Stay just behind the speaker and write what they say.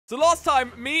So last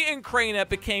time, me and Crainer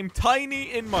became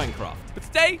tiny in Minecraft. But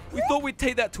today, we thought we'd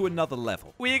take that to another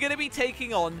level. We are going to be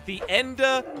taking on the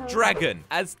Ender Dragon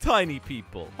as tiny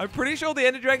people. I'm pretty sure the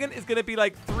Ender Dragon is going to be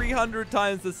like 300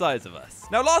 times the size of us.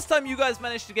 Now, last time, you guys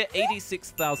managed to get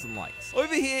 86,000 likes.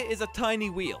 Over here is a tiny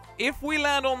wheel. If we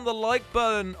land on the like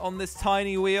button on this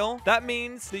tiny wheel, that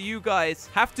means that you guys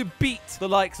have to beat the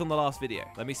likes on the last video.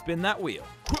 Let me spin that wheel.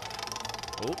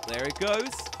 Oh, there it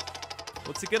goes.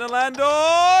 What's it gonna land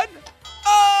on?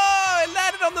 Oh, it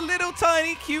landed on the little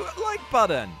tiny cute like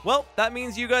button. Well, that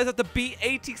means you guys have to beat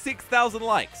 86,000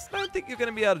 likes. I don't think you're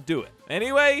gonna be able to do it.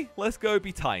 Anyway, let's go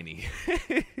be tiny.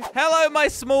 Hello, my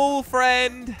small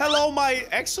friend. Hello,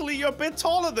 actually, you're a bit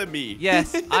taller than me.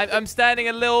 Yes, I'm standing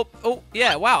a little... Oh,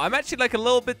 yeah, wow, I'm actually like a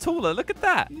little bit taller. Look at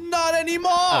that. Not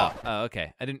anymore. Oh,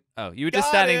 okay. I didn't... Oh, you were just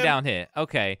standing down here.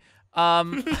 Okay.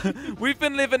 We've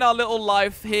been living our little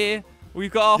life here. We've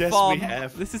got our farm. Yes, we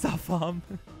have. This is our farm.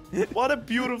 What a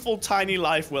beautiful tiny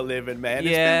life we're living, man. Yeah.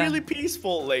 It's been really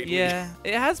peaceful lately. Yeah,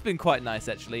 it has been quite nice,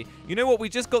 actually. You know what? We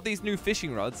just got these new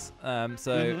fishing rods. I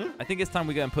think it's time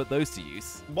we go and put those to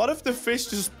use. What if the fish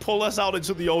just pull us out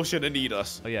into the ocean and eat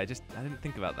us? Oh, yeah, I didn't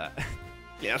think about that.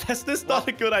 Yeah, that's not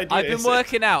a good idea. I've been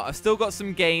working out. I've still got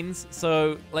some gains,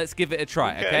 so let's give it a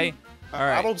try, okay? All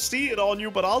right. I don't see it on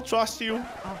you, but I'll trust you.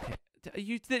 Okay.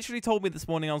 You literally told me this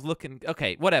morning I was looking.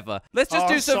 Okay, whatever. Let's just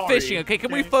do some fishing, okay?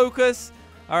 Can we focus?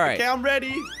 All right. Okay, I'm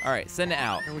ready. All right, send it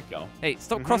out. Here we go. Hey,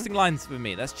 stop crossing lines with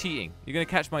me. That's cheating. You're going to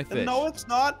catch my fish. No, it's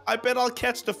not. I bet I'll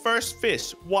catch the first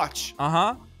fish. Watch.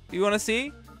 Uh-huh. You want to see?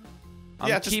 Yeah, I'm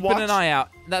just keeping watch. an eye out.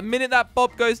 That minute that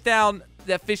bob goes down,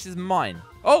 that fish is mine.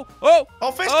 Oh, oh.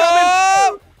 Oh, fish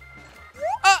coming.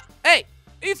 Hey,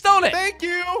 you stole it. Thank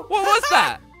you. What was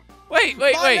that? Wait.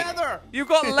 Leather. You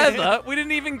got leather? We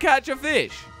didn't even catch a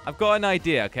fish. I've got an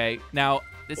idea, okay? Now,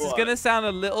 this is going to sound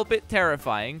a little bit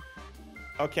terrifying.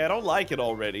 Okay, I don't like it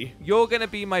already. You're going to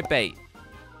be my bait.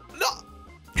 No.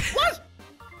 What?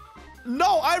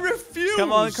 No, I refuse.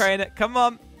 Come on, Crainer. Come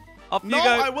on. Off you go.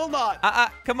 No, I will not.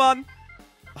 Come on.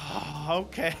 Oh,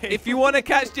 okay. If you want to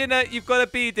catch dinner, you've got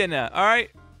to be dinner, all right?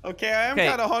 Okay, I am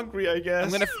kind of hungry, I guess. I'm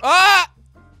going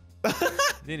to...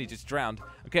 Nearly just drowned.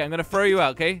 Okay, I'm going to throw you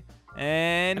out, okay?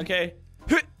 And... Okay.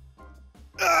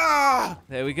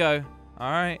 There we go.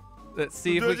 All right. Let's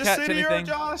see if we catch anything. Here,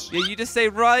 Josh? Yeah, you just stay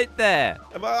right there.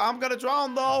 I'm going to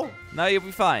drown, though. No, you'll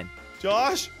be fine.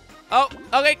 Josh? Oh,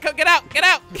 okay. Get out. Get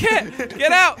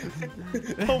out.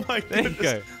 Oh, my goodness. There you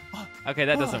go. Okay,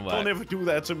 that doesn't work. Don't ever do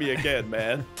that to me again,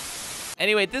 man.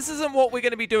 Anyway, this isn't what we're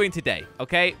going to be doing today,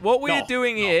 okay? What we are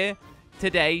doing here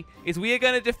today is we are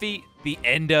going to defeat the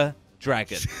Ender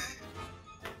Dragon.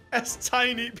 As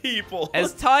tiny people.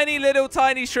 As little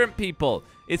tiny shrimp people.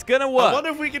 It's going to work. I wonder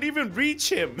if we can even reach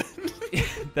him.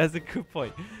 That's a good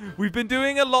point. We've been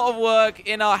doing a lot of work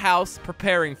in our house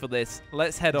preparing for this.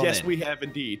 Let's head on in. Yes, we have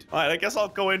indeed. All right, I guess I'll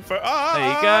go in for... there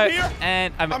you go. I'm here.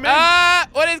 And I'm in.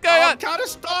 What is going on? I'm kind of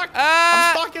stuck.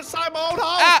 I'm stuck inside my own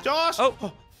house, Josh.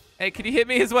 Oh. Hey, can you hit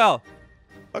me as well?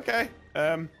 Okay.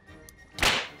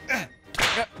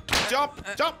 Jump.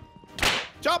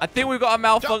 I think we've got a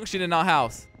malfunction in our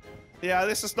house. Yeah,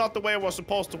 this is not the way it was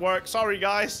supposed to work. Sorry,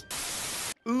 guys.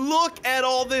 Look at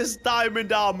all this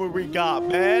diamond armor we got,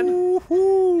 man.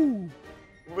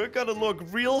 We're gonna look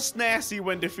real snazzy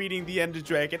when defeating the Ender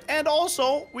Dragon. And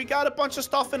also, we got a bunch of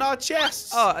stuff in our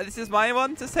chests. Oh, this is my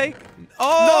one to take?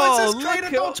 Oh, no, it says Crainer,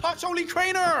 don't touch, only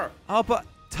Crainer. Oh, but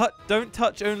don't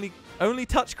touch, only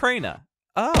touch Crainer.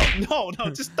 Oh. No,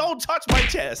 just don't touch my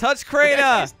chest. Touch Crainer.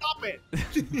 Okay, stop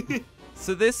it.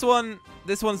 So this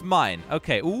one's mine.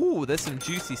 Okay. Ooh, there's some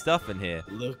juicy stuff in here.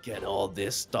 Look at all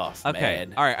this stuff, okay.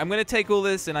 man. All right, I'm going to take all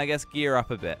this and I guess gear up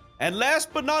a bit. And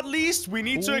last but not least, we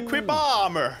need to equip our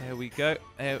armor. There we go.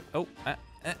 It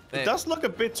does look a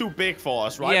bit too big for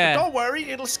us, right? Yeah. But don't worry,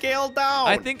 it'll scale down.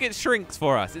 I think it shrinks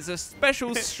for us. It's a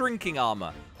special shrinking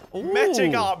armor. Ooh,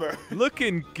 magic armor.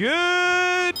 Looking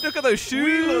good. Look at those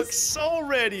shoes. We look so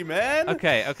ready, man.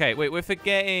 Okay. Wait, we're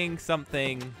forgetting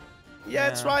something. Yeah,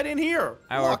 it's right in here.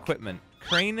 Our equipment.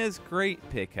 Crainer's great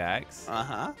pickaxe.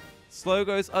 Uh-huh.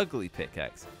 Slogo's ugly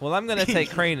pickaxe. Well, I'm going to take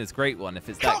Crainer's great one if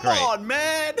it's that great. Come on,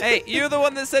 man. Hey, you're the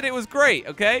one that said it was great,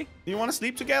 okay? Do you want to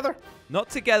sleep together? Not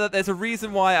together. There's a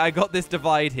reason why I got this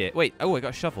divide here. Wait. Oh, I got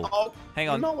a shovel. Oh, hang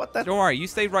on. You know what that... Don't worry. You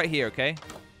stay right here, okay?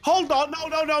 Hold on.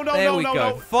 No. There we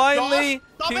go. Finally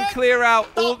Josh, can clear out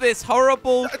all this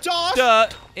horrible dirt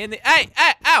in the... Hey,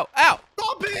 ow.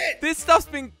 Stop it! This stuff's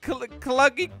been filling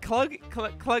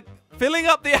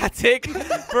up the attic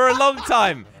for a long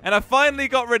time, and I finally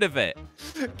got rid of it.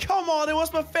 Come on, it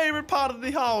was my favorite part of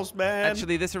the house, man.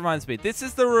 Actually, this reminds me. This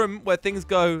is the room where things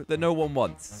go that no one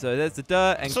wants. So there's the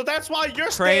dirt and... So that's why you're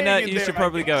staying in you there, should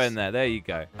probably go in there. There you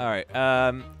go. All right.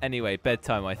 Anyway,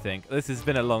 bedtime, I think. This has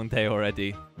been a long day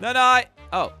already. No.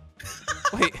 Oh.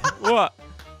 Wait, what?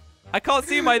 I can't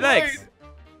see my legs. Wait.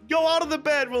 Go out of the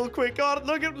bed real quick. God,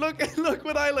 look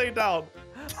when I lay down.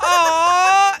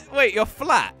 Oh! Wait, you're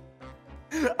flat.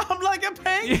 I'm like a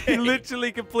pancake. You're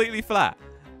literally completely flat.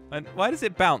 And why does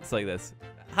it bounce like this?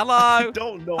 Hello? I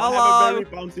don't know. Hello? I have a very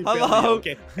bouncy belly. Hello?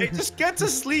 Okay. Hey, just get to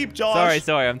sleep, Josh.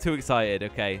 Sorry. I'm too excited.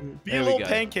 Okay. Be a little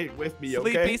pancake with me,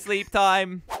 okay? Sleepy sleep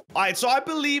time. All right, so I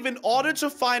believe in order to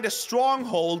find a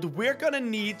stronghold, we're going to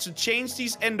need to change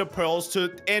these ender pearls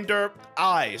to ender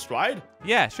eyes, right?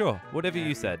 Yeah, sure. Whatever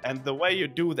you said. And the way you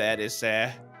do that is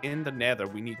in the nether,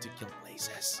 we need to kill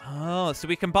blazes. Oh, so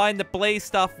we combine the blaze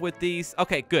stuff with these.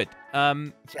 Okay, good.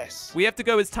 Yes. We have to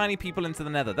go as tiny people into the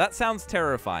nether. That sounds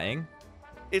terrifying.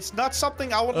 It's not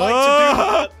something I would like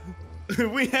to do,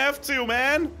 but we have to,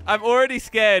 man. I'm already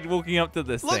scared walking up to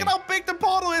this Look thing. at how big the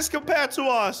portal is compared to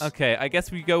us. Okay, I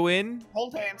guess we go in.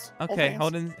 Hold hands. Okay,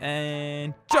 hold in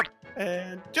and jump.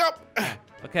 And jump.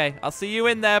 Okay, I'll see you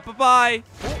in there. Bye-bye.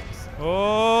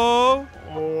 Oh.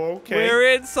 Okay.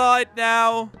 We're inside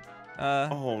now.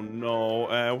 Oh,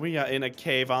 no. We are in a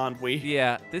cave, aren't we?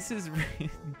 Yeah, this is...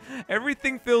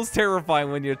 Everything feels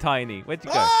terrifying when you're tiny. Where'd you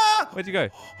go? Ah! Where'd you go?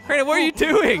 Kratos, what are you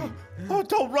doing? Oh,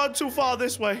 don't run too far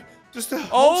this way. Just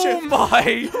oh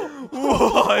my!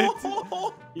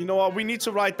 What? You know what? We need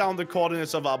to write down the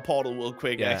coordinates of our portal real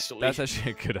quick, actually. That's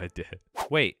actually a good idea.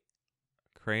 Wait.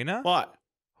 Krana? What?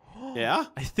 Yeah?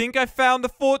 I think I found the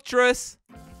fortress.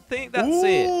 I think that's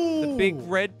it. The big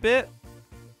red bit.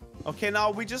 Okay, now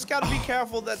we just gotta be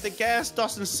careful that the gas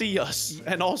doesn't see us.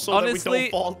 And also Honestly, that we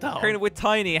don't fall down. Krana, we're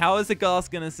tiny. How is the gas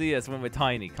gonna see us when we're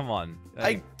tiny? Come on.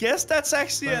 I guess that's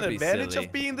actually an Don't be advantage silly.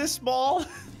 of being this small.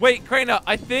 Wait, Krana,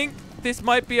 I think this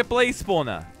might be a blaze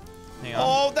spawner. Hang on.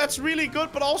 Oh, that's really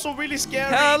good, but also really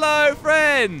scary. Hello,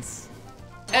 friends.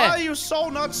 Why are you so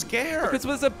not scared? Because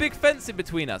there's a big fence in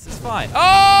between us. It's fine.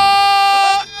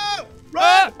 Oh!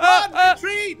 Run!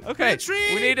 Retreat! Okay,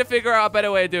 Retreat! we need to figure out a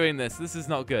better way of doing this. This is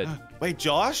not good. Wait,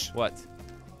 Josh? What?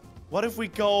 What if we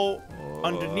go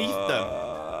underneath them?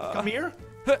 Come here.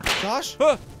 Josh?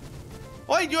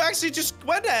 Wait, you actually just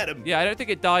went at him. Yeah, I don't think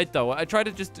it died though. I tried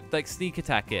to just like sneak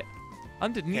attack it.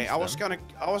 Underneath Okay, I was gonna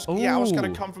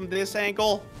Ooh. come from this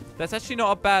angle. That's actually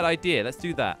not a bad idea. Let's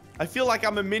do that. I feel like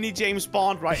I'm a mini James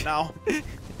Bond right now.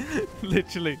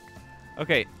 Literally.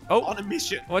 Okay. Oh, On a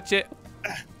mission. watch it.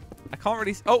 I can't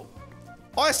really... Oh,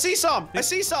 Oh, I see some. I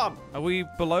see some. are we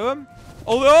below him?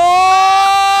 Oh,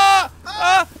 oh!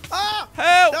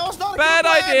 Help! That was not a Bad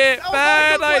good plan. idea. That was not a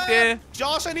Bad good plan. idea.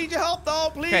 Josh, I need your help though,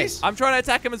 Okay, please. I'm trying to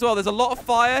attack him as well. There's a lot of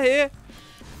fire here.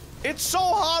 It's so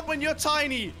hard when you're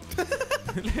tiny.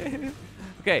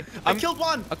 Okay, I killed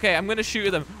one. Okay, I'm gonna shoot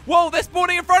at them. Whoa, they're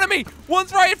spawning in front of me.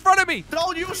 One's right in front of me.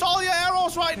 Don't use all your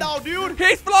arrows right now, dude.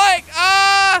 He's flying.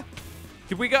 Ah!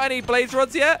 Have we got any blaze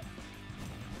rods yet?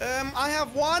 I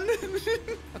have one.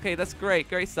 Okay, that's great.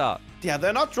 Great start. Yeah,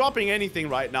 they're not dropping anything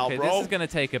right now, Okay, bro. this is gonna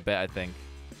take a bit, I think.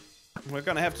 We're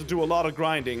gonna have to do a lot of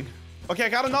grinding. Okay, I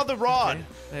got another rod.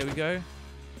 Okay, there we go.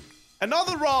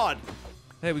 Another rod.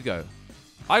 There we go.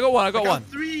 I got one. I got one.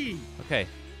 3. Okay.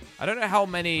 I don't know how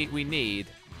many we need.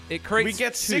 It creates We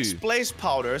get 2. 6 blaze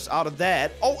powders out of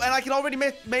that. Oh, and I can already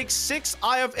make 6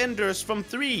 Eye of Enders from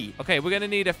 3. Okay, we're gonna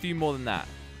need a few more than that.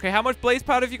 Okay, how much blaze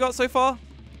powder have you got so far?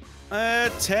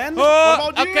 10. Oh,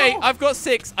 What about you? okay, I've got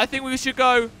 6. I think we should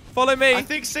go. Follow me. I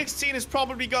think 16 is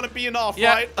probably gonna be enough,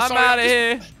 Yeah, right? I'm Sorry, out of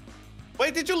here.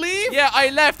 Wait, did you leave? Yeah, I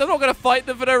left. I'm not gonna fight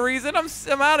them for no reason. I'm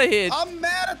out of here. I'm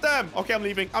mad at them. Okay, I'm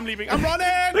leaving. I'm leaving. I'm running.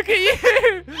 Look at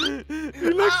you.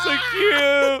 You look so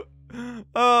cute.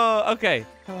 Oh, okay.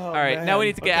 All right, now we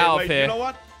need to get out of here. You know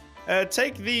what?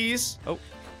 Take these. Oh,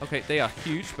 okay. They are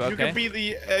huge, but You okay.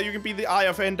 can be the Eye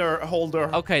of Ender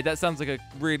holder. Okay, that sounds like a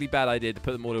really bad idea to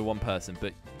put them all in one person,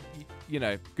 but you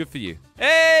know, good for you.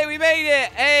 Hey, we made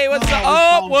it. Hey, what's up?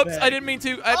 Oh, whoops. I didn't mean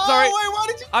to. I'm sorry. Wait, why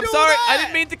did you I'm do sorry. that? I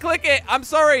didn't mean to click it. I'm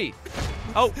sorry.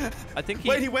 Oh, I think he...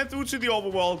 Wait, he went through to the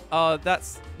overworld.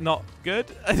 That's not good,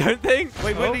 I don't think.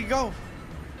 Wait, where did he go?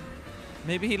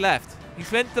 Maybe he left. He's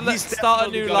meant to He's start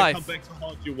a definitely new gonna life. come back to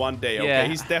haunt you one day, okay? Yeah.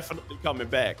 He's definitely coming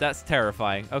back. That's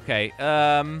terrifying. Okay,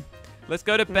 let's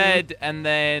go to bed and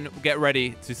then get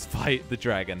ready to fight the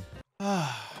dragon.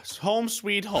 It's home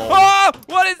sweet home. Oh,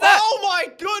 what is that? Oh my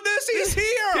goodness, he's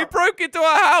here! He broke into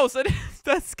our house.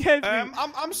 That scared me.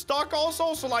 I'm stuck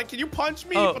also, so like, can you punch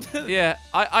me? Oh, yeah.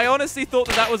 I honestly thought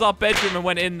that was our bedroom and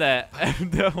went in there.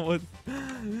 No.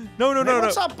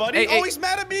 What's up, buddy? Hey, he's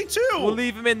mad at me too. We'll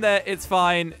leave him in there. It's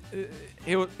fine.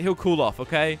 He'll cool off,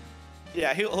 okay?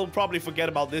 Yeah, he'll probably forget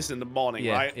about this in the morning,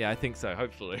 right? Yeah, I think so,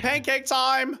 hopefully. Pancake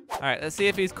time! All right, let's see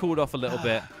if he's cooled off a little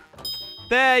bit.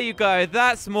 There you go.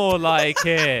 That's more like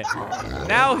it.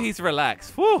 Now he's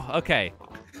relaxed. Whew, okay.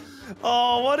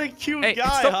 Oh, what a cute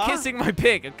guy, stop kissing my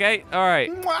pig, okay? All right.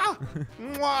 Mwah,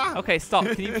 mwah. Okay, stop.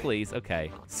 Can you please?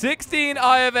 Okay. 16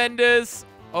 Eye of Enders.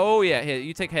 Oh, yeah. Here,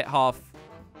 you take half.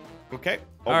 Okay.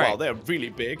 Oh, All wow, right. they're really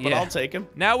big, but I'll take them.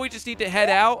 Now we just need to head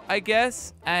out, I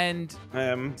guess, and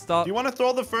start. Do you want to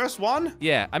throw the first one?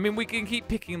 Yeah, I mean, we can keep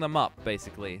picking them up,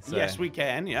 basically. So. Yes, we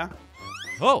can, yeah.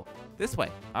 Oh, this way.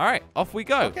 All right, off we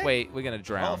go. Okay. Wait, we're going to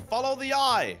drown. Oh, follow the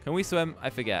eye. Can we swim? I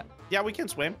forget. Yeah, we can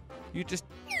swim. You just...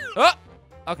 Oh!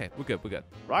 Okay, we're good, we're good.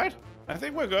 Right? I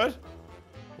think we're good.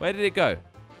 Where did it go?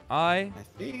 I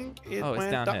think it went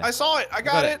went down here. I saw it. I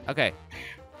got it. Okay.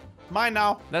 Mine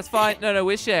now. That's fine. No,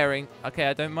 we're sharing. Okay,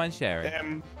 I don't mind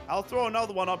sharing. I'll throw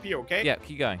another one up here, okay? Yeah,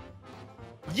 keep going.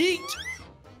 Yeet!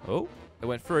 Oh, it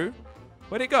went through.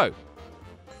 Where'd it go?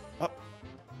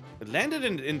 It landed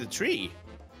in the tree.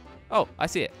 Oh, I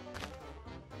see it.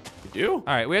 You do? All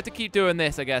right, we have to keep doing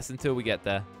this, I guess, until we get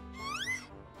there.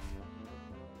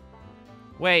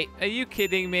 Wait, are you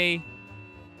kidding me?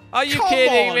 Are you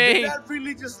kidding me? Did that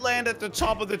really just land at the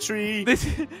top of the tree?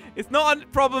 It's not a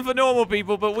problem for normal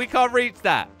people, but we can't reach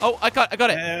that. Oh, I got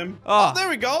it. Oh, there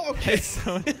we go. Okay.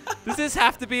 Does this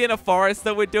have to be in a forest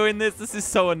that we're doing this? This is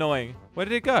so annoying. Where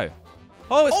did it go?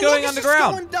 Oh, it's going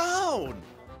underground. It's going down.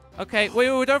 Okay,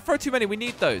 wait, don't throw too many. We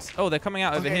need those. Oh, they're coming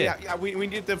out over here. Yeah, we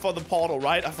need them for the portal,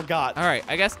 right? I forgot. All right,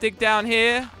 I guess dig down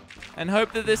here and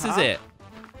hope that this is it.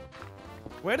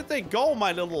 Where did they go,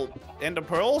 my little ender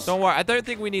pearls? Don't worry, I don't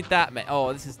think we need that many.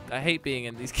 Oh, I hate being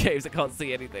in these caves. I can't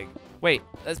see anything. Wait,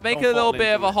 let's make a little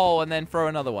bit of a hole and then throw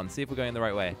another one. See if we're going the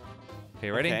right way. Okay,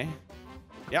 ready? Okay.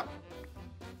 Yep.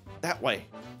 That way.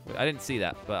 Wait, I didn't see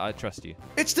that, but I trust you.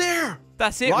 It's there.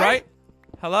 That's it, right?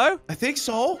 Hello? I think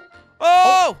so.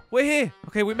 Oh, we're here.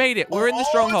 Okay, we made it. We're in the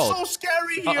stronghold. It's so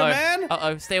scary here, man.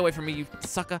 Uh-oh, stay away from me, you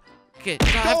sucker. Okay,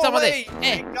 have some of this.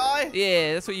 Guy.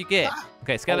 Yeah, that's what you get.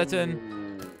 Okay, skeleton.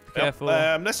 Careful.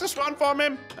 Let's just run from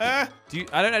him. I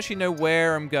don't actually know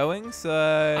where I'm going, so...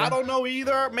 I don't know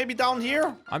either. Maybe down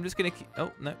here? I'm just gonna keep...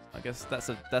 Oh, no. I guess that's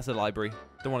a library.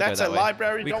 Don't want to go that way. That's a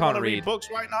library. We don't can't want to read books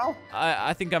right now?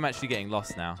 I think I'm actually getting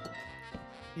lost now.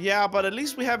 Yeah, but at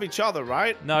least we have each other,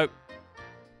 right? No.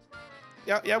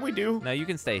 Yeah, we do. No, you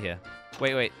can stay here.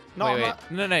 Wait. No, wait.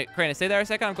 No, Crane, stay there a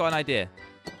second. I've got an idea.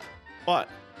 What?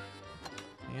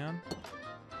 Hang on.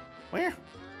 Where?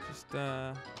 Just, stay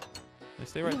right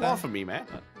there. What do you want from me, man?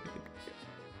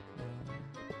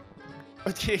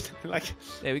 Okay, like...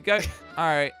 There we go. All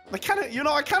right. I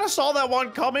kind of saw that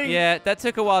one coming. Yeah, that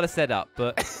took a while to set up,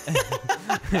 but...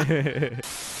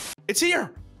 It's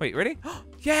here. Wait, ready?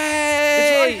 Yay!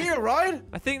 It's right here, right?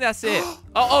 I think that's it.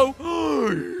 Uh-oh.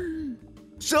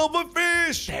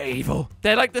 Silverfish. They're evil.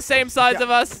 They're like the same size of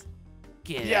us.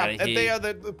 Get out of here. And they are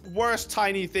the worst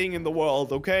tiny thing in the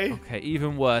world, okay? Okay,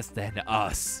 even worse than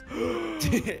us.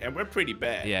 And we're pretty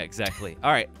bad. Yeah, exactly.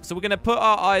 All right, so we're going to put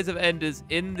our Eyes of Enders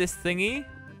in this thingy.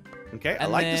 Okay, I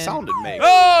like the sound it makes.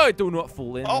 Oh, do not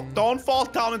fall in. Oh, don't fall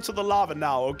down into the lava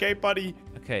now, okay, buddy?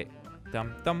 Okay,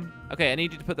 dum. Okay, I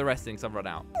need you to put the rest in because I've run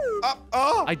out.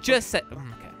 Oh. I just said...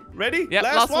 Okay. Ready? Yep,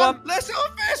 last one. Last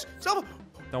silverfish.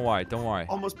 Don't worry.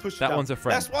 Almost pushed that down. one's a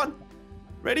friend. Last one.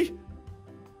 Ready?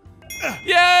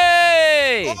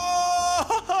 Yay!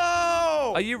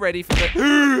 Oh! Are you ready for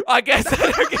the... I guess I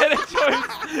don't get a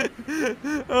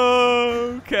choice.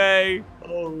 Okay.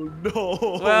 Oh,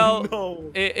 no. Well,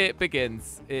 no. It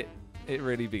begins. It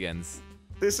really begins.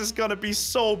 This is gonna be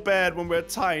so bad when we're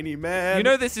tiny, man. You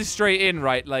know this is straight in,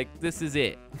 right? Like, this is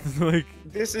it. Like,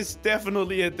 this is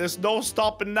definitely it. There's no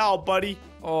stopping now, buddy.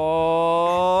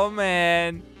 Oh,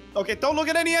 man. Okay, don't look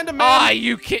at any Enderman. Ah,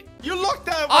 you kid. You looked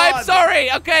at one. I'm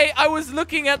sorry. Okay, I was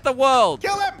looking at the world.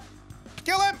 Kill him.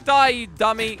 Kill him. Die, you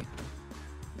dummy.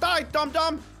 Die,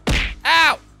 dum-dum.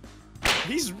 Ow.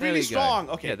 He's really strong.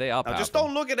 Okay, yeah, they are powerful. Now just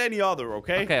don't look at any other,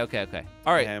 okay? Okay.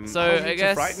 All right, so I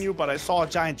guess... to frighten you, but I saw a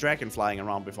giant dragon flying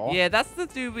around before. Yeah, that's the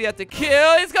dude we have to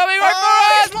kill. He's coming right for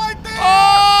us. He's right there.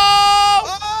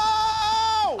 Oh!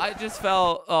 Oh! I just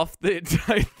fell off the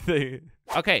entire thing.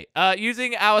 Okay,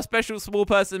 using our special small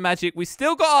person magic, we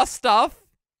still got our stuff.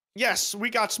 Yes, we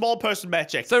got small person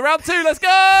magic. So round 2, let's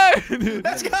go!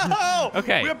 Let's go!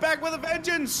 Okay. We're back with a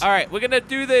vengeance. All right, we're going to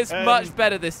do this much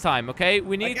better this time, okay?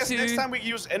 We need I guess next time we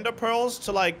use ender pearls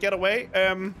to, like, get away.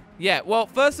 Yeah, well,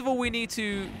 first of all, we need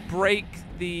to break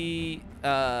the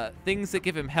things that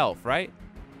give him health, right?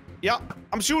 Yeah,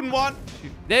 I'm shooting one.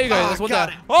 There you go. There's one got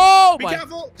there. it. Oh, Be my.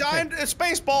 careful. Giant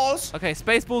space balls. Okay,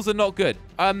 space balls are not good.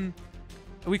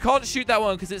 We can't shoot that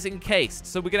one because it's encased,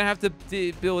 so we're going to have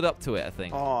to build up to it, I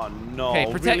think. Oh, no. Okay,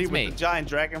 protect really, me. With the giant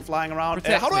dragon flying around.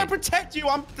 Protect How do me. I protect you?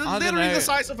 I'm literally the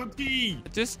size of a pea.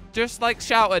 Just like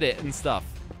shout at it and stuff.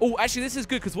 Oh, actually, this is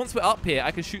good because once we're up here,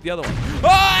 I can shoot the other one.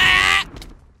 Ah!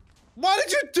 What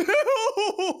did you do?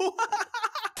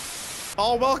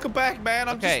 Oh, welcome back, man.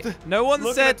 I'm okay, just no one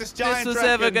said this was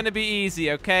ever going to be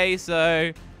easy, okay?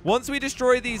 So, once we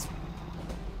destroy these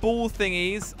ball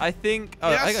thingies, I think...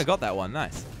 Oh, yes. I think I got that one.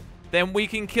 Nice. Then we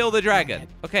can kill the dragon.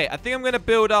 Okay, I think I'm going to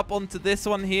build up onto this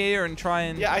one here and try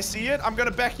and... Yeah, I see it. I'm going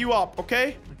to back you up,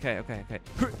 okay? Okay.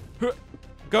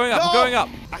 Going up, I'm going up.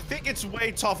 I think it's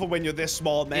way tougher when you're this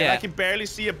small, man. Yeah. I can barely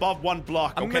see above one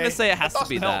block, I'm going to say it has to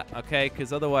be that, okay?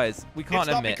 Because otherwise, we can't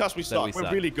admit It's not because we suck.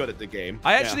 We're really good at the game.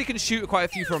 I actually can shoot quite a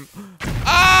few from...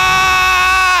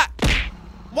 Ah!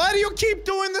 Why do you keep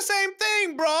doing the same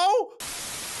thing, bro?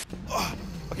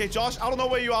 Okay, Josh, I don't know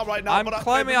where you are right now, I'm but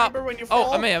climbing remember up. When you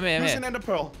fall, I'm here. use an ender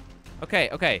pearl. Okay.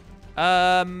 Okay,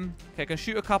 I can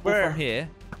shoot a couple Where? from here.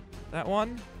 That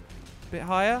one. A bit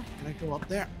higher. Can I go up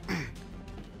there?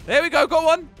 There we go. Got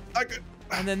one. Okay.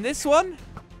 And then this one.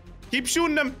 Keep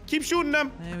shooting them. Keep shooting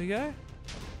them. There we go.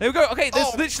 There we go. Okay,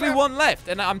 there's literally crap. one left,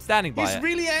 and I'm standing by He's it.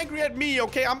 really angry at me,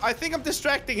 okay? I think I'm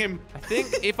distracting him. I think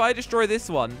if I destroy this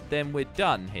one, then we're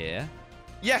done here.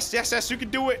 Yes, you can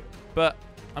do it. But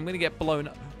I'm going to get blown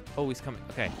up. Oh, he's coming.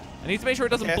 Okay. I need to make sure it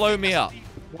doesn't Okay, blow me up.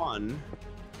 One.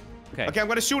 Okay. Okay, I'm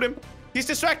going to shoot him. He's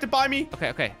distracted by me.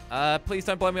 Okay. Please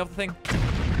don't blow me off the thing.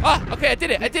 Ah, okay, I did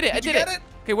it. Did you get it?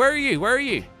 Okay, where are you? Where are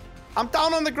you? I'm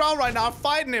down on the ground right now. I'm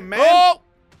fighting him, man. Oh!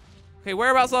 Okay,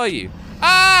 whereabouts are you?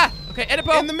 Ah! Okay,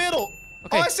 Edipo. In the middle.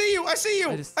 Okay. Oh, I see you. I see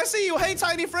you. Hey,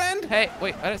 tiny friend. Hey,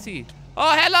 wait, I don't see you.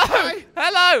 Oh, hello! Hi.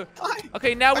 Hello! Hi.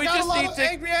 Okay, now we I got just a lot need of to...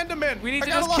 angry Endermen. We need I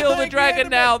to got a just lot kill of the angry dragon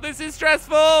Endermen. now. This is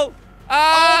stressful.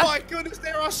 Ah! Oh my goodness,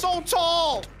 they are so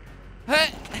tall.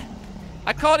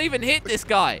 I can't even hit this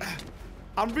guy.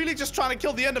 I'm really just trying to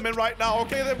kill the Enderman right now,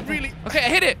 okay? They're really... Okay, I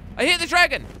hit it. I hit the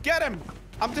dragon. Get him.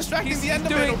 I'm distracting He's the Enderman,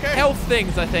 doing okay? health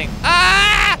things, I think.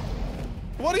 Ah!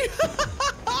 What are you...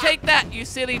 Take that, you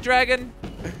silly dragon.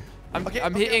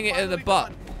 I'm hitting it in the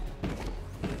butt. Done.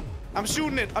 I'm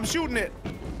shooting it. I'm shooting it.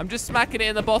 I'm just smacking it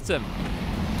in the bottom.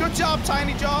 Good job,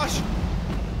 Tiny Josh.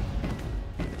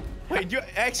 Wait, you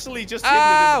actually just hit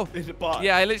it in the butt.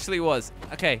 Yeah, I literally was.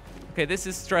 Okay, this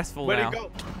is stressful Where'd now. he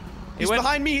go? He's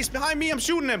behind me. He's behind me. I'm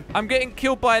shooting him. I'm getting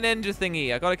killed by an ender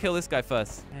thingy. I gotta kill this guy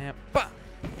first.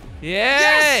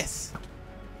 Yes!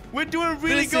 We're doing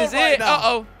really This good is right it. now.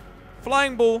 Uh-oh.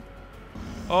 Flying ball.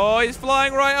 Oh, he's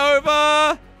flying right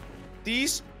over.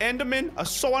 These Endermen are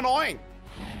so annoying.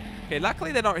 Okay,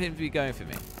 luckily they're not going to be going for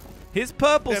me. His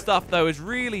purple stuff, though, is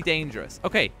really dangerous.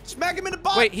 Okay. Smack him in the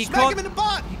butt. Wait, he Smack him in the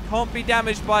butt. He can't be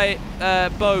damaged by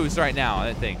bows right now, I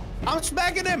don't think. I'm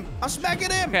smacking him. I'm smacking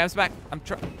him. Okay,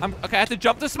 okay, I have to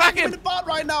jump to smack him him. in the butt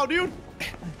right now, dude.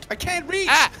 I can't reach.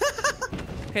 Ah.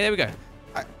 Okay, there we go.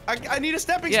 I need a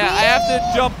stepping stool. Yeah, I have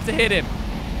to jump to hit him.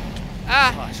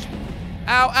 Ah. Gosh.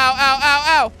 Ow, ow, ow, ow,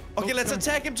 ow. Okay, let's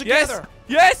attack him together.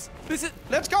 Yes. This is...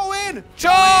 Let's go in.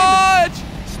 Charge.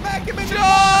 Smack him in the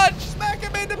Charge. butt. Smack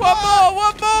him in the butt.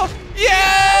 One more.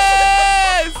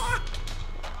 Yes.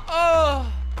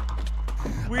 Oh.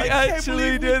 We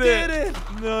actually did it.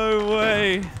 No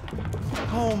way.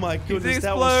 Oh my goodness, He's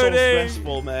that was so exploding.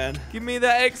 stressful, man. Give me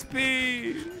that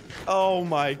XP. Oh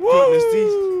my Woo. goodness,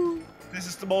 this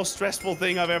is the most stressful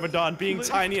thing I've ever done. Being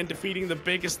tiny and defeating the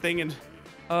biggest thing in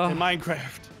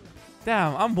Minecraft.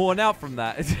 Damn, I'm worn out from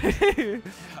that.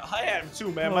 I am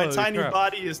too, man. My tiny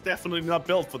body is definitely not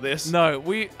built for this. No,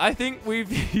 I think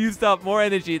we've used up more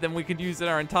energy than we could use in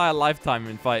our entire lifetime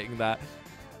in fighting that.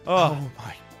 Oh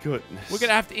my goodness. We're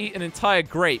gonna have to eat an entire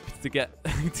grape to get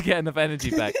enough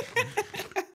energy back.